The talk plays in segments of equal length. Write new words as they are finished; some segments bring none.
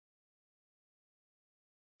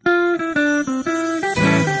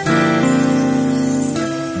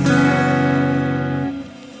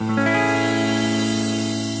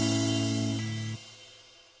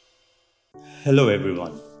Hello,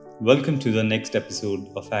 everyone. Welcome to the next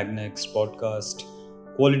episode of AgNext podcast,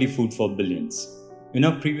 Quality Food for Billions. In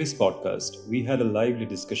our previous podcast, we had a lively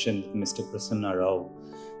discussion with Mr. Prasanna Rao,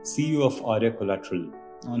 CEO of Arya Collateral,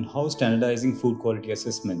 on how standardizing food quality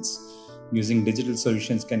assessments using digital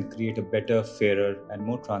solutions can create a better, fairer, and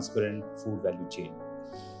more transparent food value chain.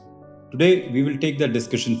 Today, we will take that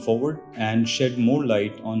discussion forward and shed more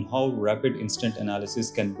light on how rapid instant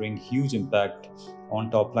analysis can bring huge impact on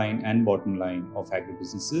top line and bottom line of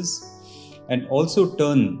agribusinesses, and also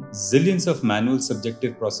turn zillions of manual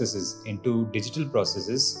subjective processes into digital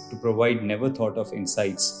processes to provide never thought of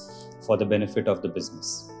insights for the benefit of the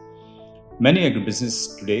business. Many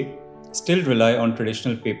agribusinesses today still rely on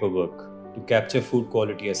traditional paperwork to capture food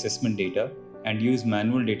quality assessment data and use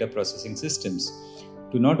manual data processing systems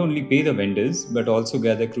to not only pay the vendors but also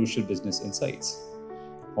gather crucial business insights.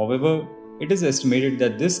 However, it is estimated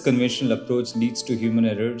that this conventional approach leads to human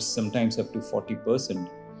errors, sometimes up to 40%.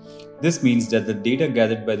 This means that the data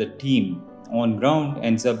gathered by the team on ground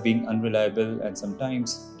ends up being unreliable and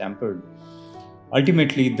sometimes tampered.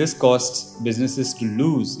 Ultimately, this costs businesses to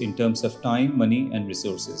lose in terms of time, money, and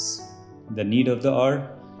resources. The need of the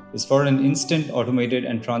hour is for an instant, automated,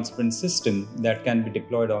 and transparent system that can be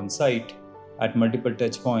deployed on site at multiple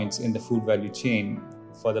touch points in the food value chain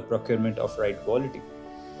for the procurement of right quality.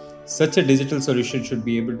 Such a digital solution should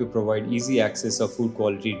be able to provide easy access of food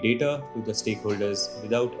quality data to the stakeholders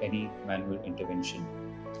without any manual intervention.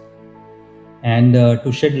 And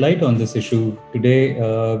to shed light on this issue,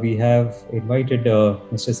 today we have invited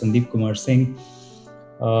Mr. Sandeep Kumar Singh,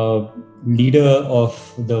 leader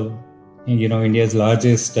of the India's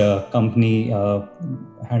largest company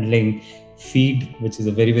handling feed, which is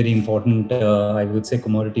a very, very important, I would say,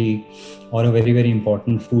 commodity or a very, very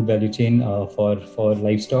important food value chain for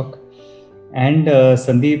livestock. And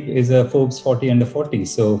Sandeep is a Forbes 40 under 40.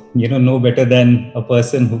 So, no better than a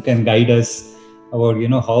person who can guide us about,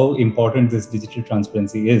 how important this digital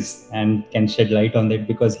transparency is and can shed light on that,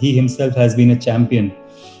 because he himself has been a champion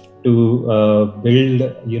to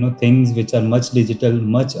build, things which are much digital,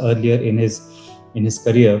 much earlier in his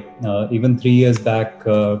career. Even 3 years back,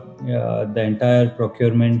 the entire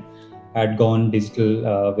procurement had gone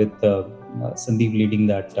digital with Sandeep leading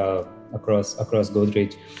that across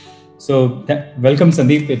Godrej. So welcome,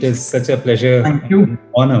 Sandeep. It is such a pleasure. Thank you. And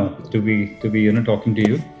honor to be talking to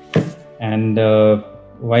you. And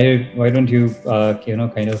why don't you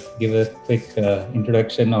kind of give a quick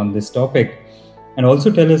introduction on this topic, and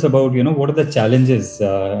also tell us about what are the challenges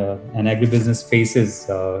an agribusiness faces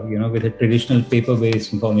with a traditional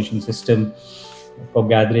paper-based information system for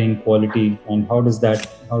gathering quality, and how does that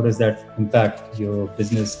impact your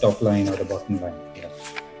business top line or the bottom line? Yeah.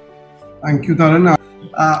 Thank you, Taran.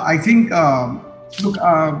 I think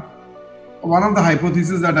one of the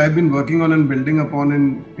hypotheses that I've been working on and building upon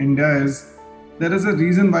in India is there is a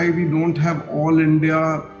reason why we don't have all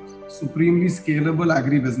India supremely scalable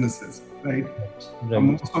agri-businesses, right?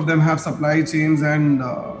 Most of them have supply chains and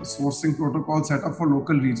sourcing protocols set up for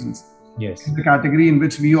local regions. Yes. In the category in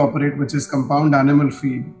which we operate, which is compound animal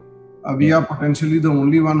feed, we are potentially the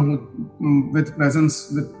only one who with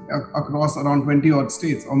presence across around 20 odd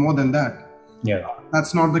states or more than that. Yeah.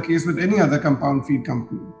 That's not the case with any other compound feed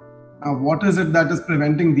company. Now, what is it that is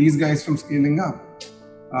preventing these guys from scaling up?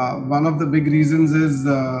 One of the big reasons is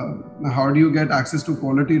how do you get access to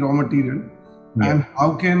quality raw material? Yeah. And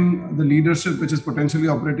how can the leadership, which is potentially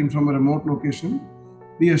operating from a remote location,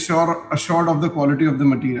 be assured of the quality of the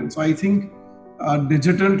material? So I think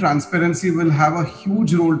digital transparency will have a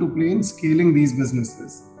huge role to play in scaling these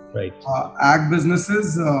businesses. Right. Ag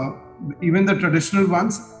businesses, even the traditional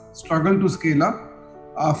ones, struggle to scale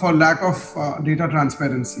up for lack of data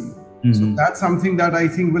transparency. Mm-hmm. So that's something that I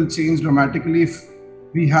think will change dramatically if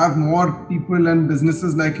we have more people and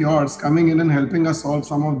businesses like yours coming in and helping us solve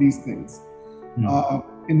some of these things.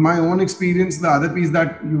 In my own experience, the other piece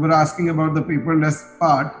that you were asking about, the paperless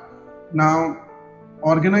part, now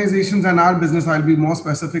organizations and our business, I'll be more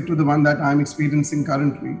specific to the one that I'm experiencing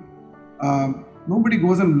currently. Nobody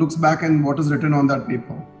goes and looks back and what is written on that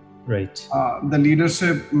paper. Right. The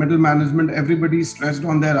leadership, middle management, everybody is stretched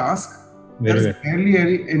on their ask. There's barely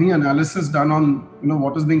any analysis done on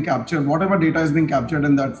what is being captured, whatever data is being captured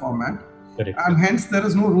in that format. Correct. And hence there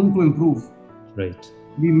is no room to improve. Right.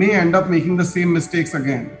 We may end up making the same mistakes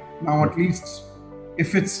again. Now, at least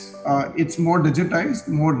if it's more digitized,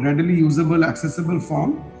 more readily usable, accessible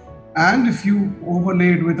form, and if you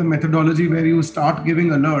overlay it with a methodology where you start giving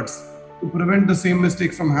alerts to prevent the same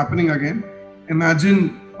mistake from happening again,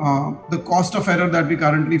 imagine the cost of error that we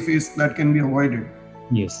currently face that can be avoided.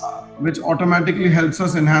 Yes. Which automatically helps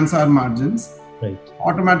us enhance our margins right,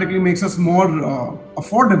 automatically makes us more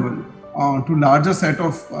affordable to larger set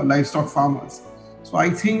of livestock farmers. So I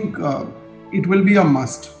think it will be a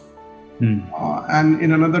must. And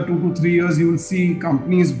in another 2 to 3 years, you will see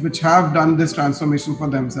companies which have done this transformation for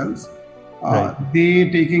themselves. right. They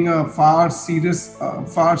taking a far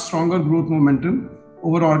stronger growth momentum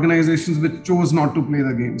over organizations which chose not to play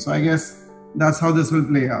the game. So I guess that's how this will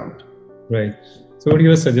play out. Right. So what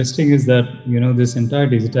you are suggesting is that, this entire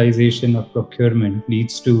digitization of procurement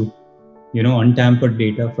leads to, untampered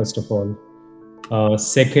data, first of all.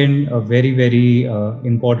 Second, a very, very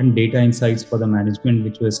important data insights for the management,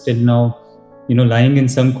 which was still now, lying in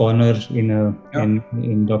some corner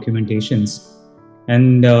in documentations.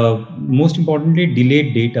 And most importantly,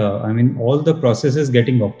 delayed data. I mean, all the processes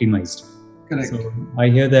getting optimized. Correct. So I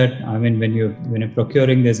hear that. I mean, when you're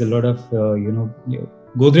procuring, there's a lot of,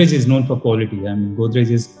 Godrej is known for quality. I mean,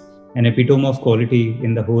 Godrej is an epitome of quality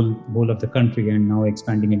in the whole of the country, and now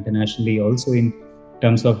expanding internationally also in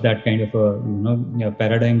terms of that kind of a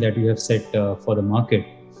paradigm that you have set for the market.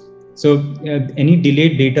 So any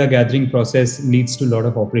delayed data gathering process leads to a lot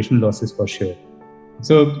of operational losses for sure.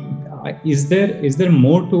 So is there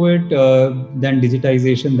more to it than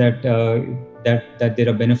digitization, that there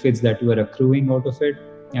are benefits that you are accruing out of it,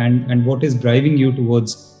 and what is driving you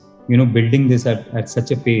towards building this at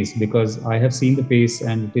such a pace? Because I have seen the pace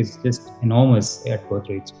and it is just enormous at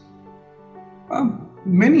Godrej.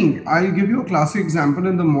 Many. I'll give you a classic example.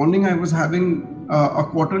 In the morning, I was having a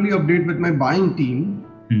quarterly update with my buying team,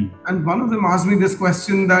 and one of them asked me this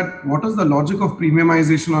question: that what is the logic of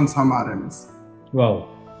premiumization on some RMs? Wow.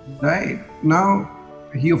 Right. Now,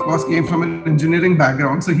 he of course came from an engineering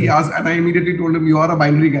background, so he asked, and I immediately told him, "You are a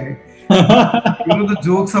binary guy." The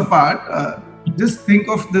jokes apart, just think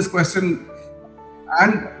of this question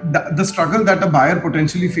and the struggle that a buyer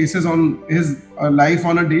potentially faces on his life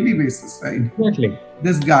on a daily basis, right? Exactly.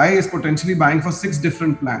 This guy is potentially buying for 6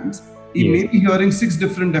 different plans. He may be hearing 6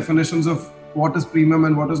 different definitions of what is premium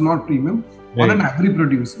and what is not premium on an agri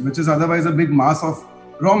produce, which is otherwise a big mass of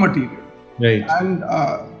raw material. Right. And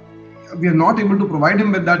we are not able to provide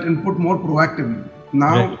him with that input more proactively.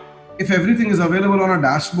 Now, if everything is available on a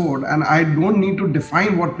dashboard and I don't need to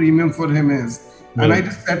define what premium for him is, and I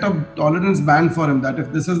just set a tolerance band for him that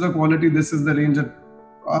if this is the quality, this is the range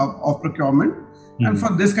of procurement. And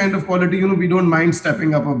for this kind of quality, we don't mind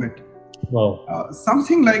stepping up a bit. Wow.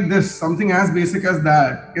 Something like this, something as basic as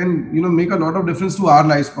that can, make a lot of difference to our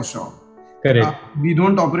lives for sure. Correct. We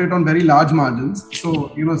don't operate on very large margins.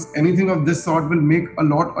 So, anything of this sort will make a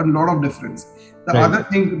lot of difference. The other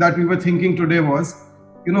thing that we were thinking today was,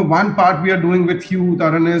 one part we are doing with you,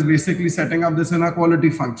 Taran, is basically setting up this in our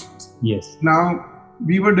quality functions. Yes. Now,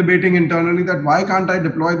 we were debating internally that why can't I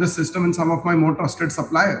deploy this system in some of my more trusted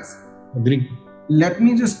suppliers? Agree. Let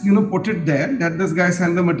me just, put it there, let this guy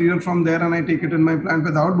send the material from there and I take it in my plant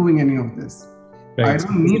without doing any of this. Right. I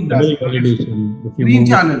don't need that. Validation. Green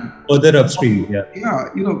channel. Further upstream. Yeah. Yeah.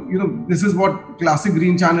 This is what classic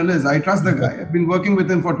green channel is. I trust the guy. I've been working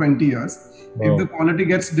with him for 20 years. Wow. If the quality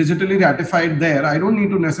gets digitally ratified there, I don't need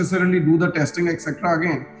to necessarily do the testing, etc.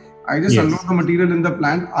 again. I just unload the material in the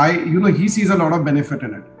plant. He sees a lot of benefit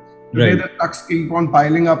in it. Today, the trucks keep on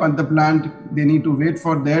piling up at the plant. They need to wait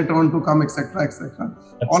for their turn to come, etc., etc.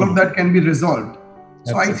 All of that can be resolved.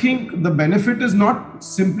 So I think the benefit is not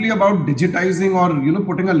simply about digitizing or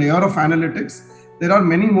putting a layer of analytics. There are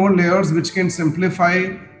many more layers which can simplify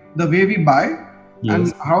the way we buy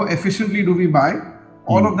and how efficiently do we buy.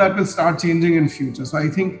 All of that will start changing in future. So I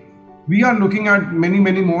think we are looking at many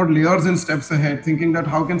more layers and steps ahead, thinking that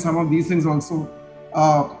how can some of these things also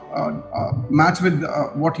match with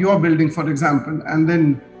what you are building, for example, and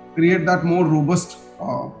then create that more robust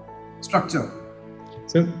structure.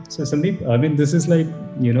 So Sandeep, I mean, this is like,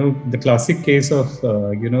 the classic case of,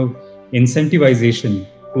 incentivization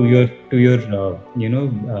to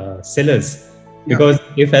your sellers. Because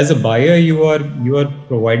if as a buyer you are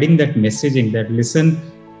providing that messaging that listen,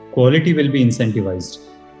 quality will be incentivized,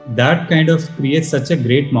 that kind of creates such a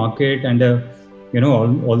great market. And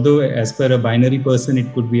although as per a binary person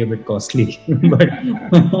it could be a bit costly, but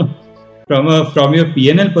from your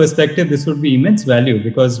P&L perspective, this would be immense value,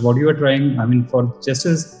 because what you are trying, I mean, for just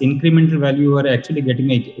as incremental value, you are actually getting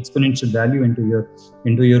an exponential value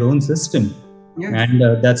into your own system. Yes.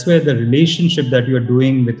 And that's where the relationship that you are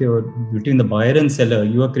doing between the buyer and seller,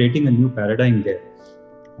 you are creating a new paradigm there.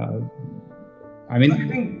 I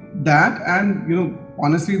think that, and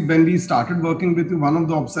honestly, when we started working with you, one of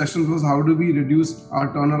the obsessions was how do we reduce our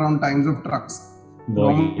turnaround times of trucks,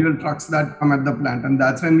 raw material trucks that come at the plant. And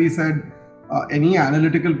that's when we said any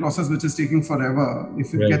analytical process which is taking forever,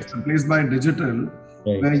 if it gets replaced by digital,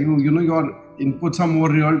 where your inputs are more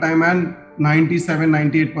real time and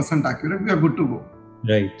 97-98% accurate, we are good to go.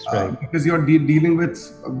 Right. Because you're dealing with,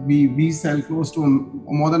 we sell close to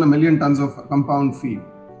more than 1 million tons of compound feed.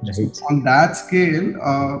 Right. So on that scale,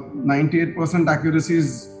 98% accuracy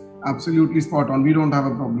is absolutely spot on. We don't have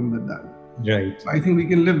a problem with that. Right. So I think we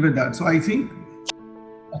can live with that. So I think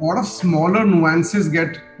a lot of smaller nuances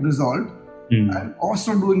get resolved and cost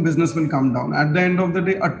of doing business will come down. At the end of the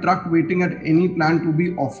day, a truck waiting at any plant to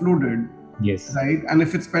be offloaded. Yes. Right. And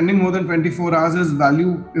if it's spending more than 24 hours, is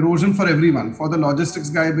value erosion for everyone. For the logistics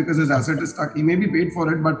guy, because his asset is stuck, he may be paid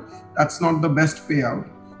for it, but that's not the best payout.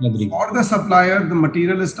 Agreed. For the supplier, the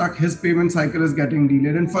material is stuck, his payment cycle is getting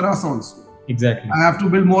delayed. And for us also. Exactly. I have to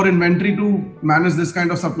build more inventory to manage this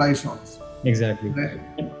kind of supply shocks. Exactly. Right.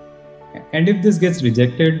 And if this gets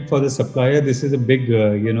rejected for the supplier, this is a big,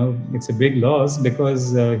 it's a big loss,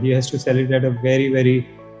 because he has to sell it at a very, very,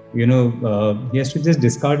 he has to just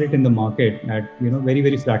discard it in the market at, very,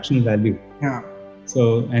 very fractional value. Yeah.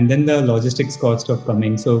 So, and then the logistics cost of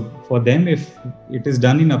coming. So for them, if it is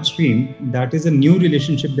done in upstream, that is a new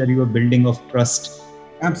relationship that you are building of trust.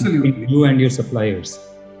 Absolutely. Between you and your suppliers.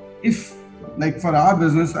 If, like for our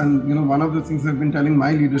business, and one of the things I've been telling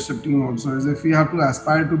my leadership team also is, if we have to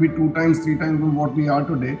aspire to be 2 times, 3 times from what we are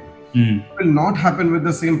today, it will not happen with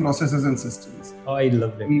the same processes and systems. Oh, I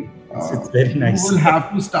love it. It's very nice. We will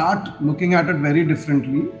have to start looking at it very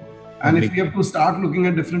differently. And if we have to start looking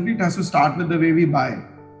at it differently, it has to start with the way we buy.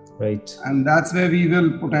 Right. And that's where we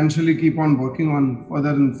will potentially keep on working on further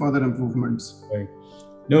and further improvements. Right.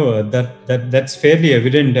 No, that's fairly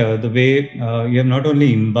evident. The way you have not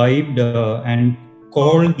only imbibed and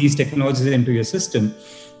called these technologies into your system,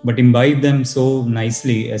 but imbibed them so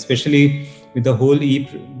nicely, especially with the whole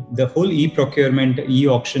e-procurement,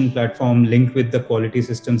 e-auction platform linked with the quality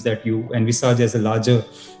systems that you envisage as a larger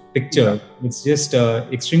picture. Yeah. It's just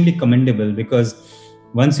extremely commendable, because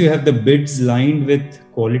once you have the bids lined with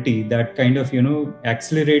quality, that kind of,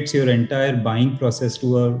 accelerates your entire buying process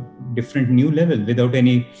to a different new level without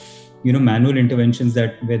any, manual interventions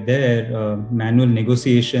that were there, manual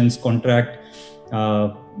negotiations, contract,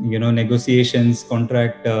 negotiations,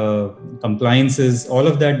 contract compliances, all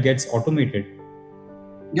of that gets automated.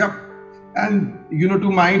 Yep. And, to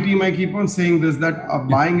my team, I keep on saying this, that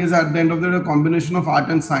buying is at the end of the day a combination of art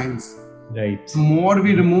and science. Right. The more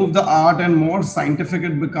we remove the art and more scientific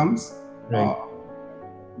it becomes, right.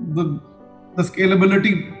 The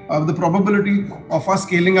scalability, the probability of us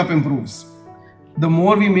scaling up improves. The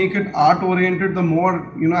more we make it art oriented, the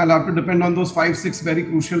more, I'll have to depend on those 5-6 very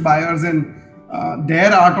crucial buyers and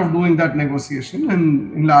their art of doing that negotiation.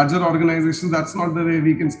 And in larger organizations, that's not the way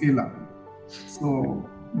we can scale up. So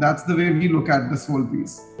that's the way we look at this whole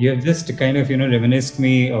piece. You have just kind of, reminisced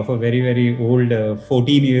me of a very, very old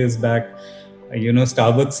 14 years back,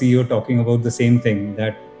 Starbucks CEO talking about the same thing,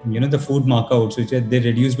 that, the food markouts, which they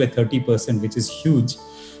reduced by 30%, which is huge,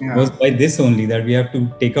 was by this only, that we have to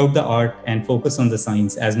take out the art and focus on the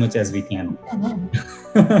science as much as we can.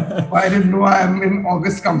 I didn't know I'm in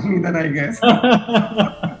August company then, I guess.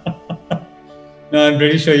 No, I'm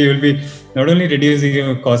pretty sure you will be not only reducing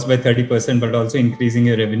your cost by 30%, but also increasing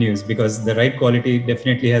your revenues, because the right quality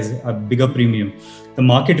definitely has a bigger premium. The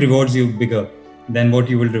market rewards you bigger than what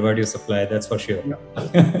you will reward your supplier, that's for sure.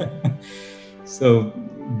 Yeah. So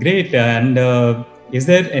great. And is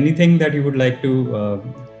there anything that you would like to,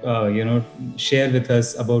 share with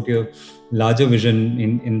us about your larger vision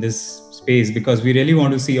in this space? Because we really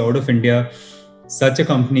want to see out of India such a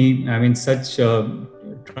company, such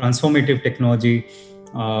transformative technology,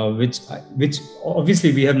 which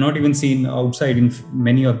obviously we have not even seen outside in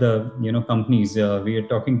many of the companies. We are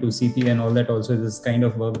talking to CP and all that. Also, this kind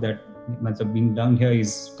of work that must have been done here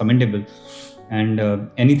is commendable. And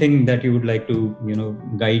anything that you would like to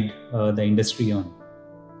guide the industry on?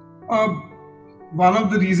 One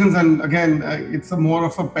of the reasons, and again, it's a more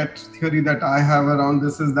of a pet theory that I have around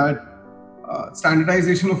this, is that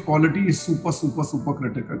standardization of quality is super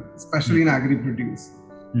critical, especially in agri-produce.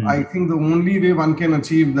 I think the only way one can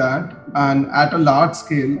achieve that, and at a large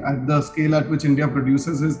scale, at the scale at which India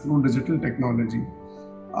produces, is through digital technology.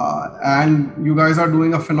 And you guys are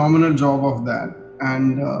doing a phenomenal job of that.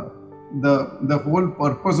 And the whole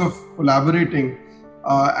purpose of collaborating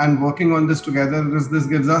and working on this together is this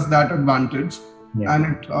gives us that advantage. Yeah.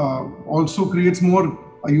 And it also creates more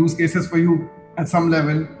use cases for you at some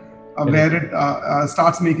level, where it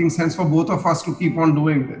starts making sense for both of us to keep on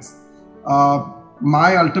doing this.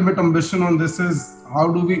 My ultimate ambition on this is,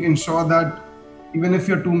 how do we ensure that even if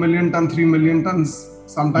you're 2 million ton, 3 million tons,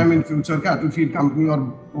 sometime in future cattle feed company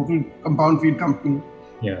or total compound feed company,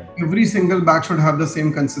 every single bag should have the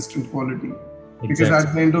same consistent quality. Because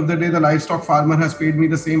at the end of the day, the livestock farmer has paid me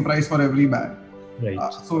the same price for every bag.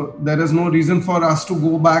 Right. So there is no reason for us to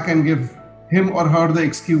go back and give him or her the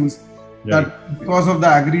excuse that because of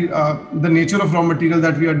the nature of raw material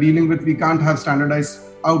that we are dealing with, we can't have standardized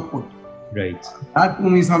output. Right. That to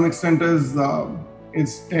me, some extent is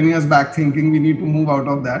 10 years back thinking. We need to move out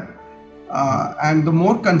of that. And the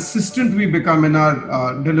more consistent we become in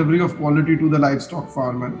our delivery of quality to the livestock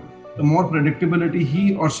farmer, the more predictability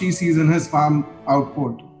he or she sees in his farm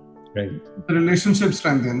output. Right. The relationship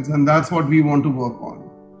strengthens, and that's what we want to work on.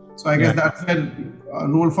 So I guess that's where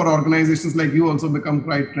role for organizations like you also become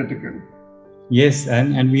quite critical. Yes,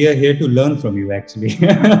 and we are here to learn from you actually.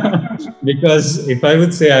 Because if I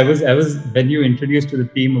would say I was when you introduced to the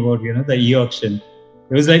team about the e-auction,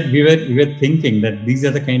 it was like we were thinking that these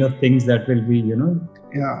are the kind of things that will be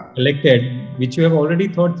collected, which you have already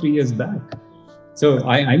thought 3 years back. So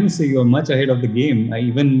I must say you are much ahead of the game.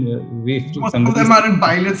 Most of them are in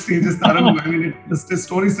pilot stages. I mean, the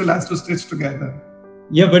story still has to stitch together.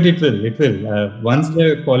 Yeah, but it will. Once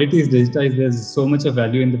the quality is digitized, there's so much of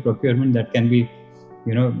value in the procurement that can be,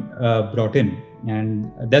 brought in,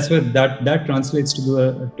 and that's where that translates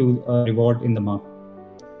to a reward in the market.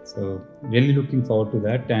 So really looking forward to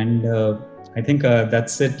that, and I think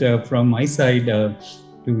that's it from my side.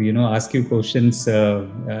 To ask you questions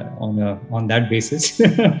on that basis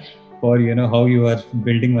for how you are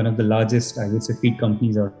building one of the largest, I would say, feed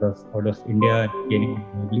companies out of India and scaling it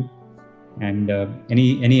globally. And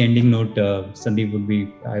any ending note, Sandeep,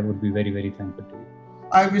 I would be very, very thankful to you.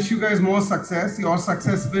 I wish you guys more success. Your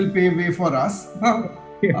success will pave way for us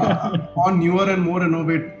on newer and more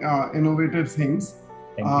innovative things.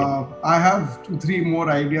 I have 2-3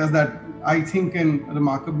 more ideas that I think can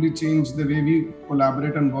remarkably change the way we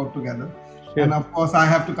collaborate and work together. Sure. And of course, I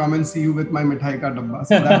have to come and see you with my mithai ka dabba.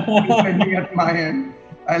 So that's pending at my end.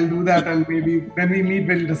 I'll do that, and maybe when we meet,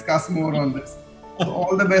 we'll discuss more on this. So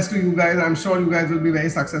all the best to you guys. I'm sure you guys will be very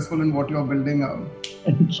successful in what you're building out.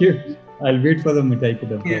 Thank you. I'll wait for the mithai ka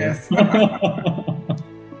dabba. Yes.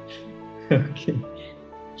 Okay.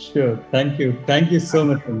 Sure. Thank you so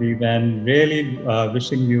much, Sandeep, and really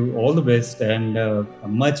wishing you all the best and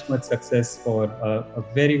much success for a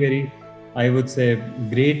very, very, I would say,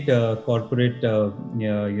 great corporate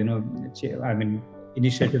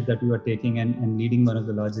initiative that you are taking and leading one of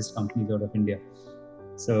the largest companies out of India.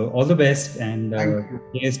 So all the best, and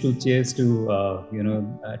cheers to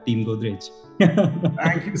Team Godrej.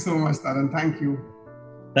 Thank you so much, Taran. Thank you.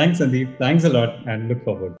 Thanks, Sandeep. Thanks a lot, and look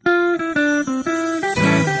forward.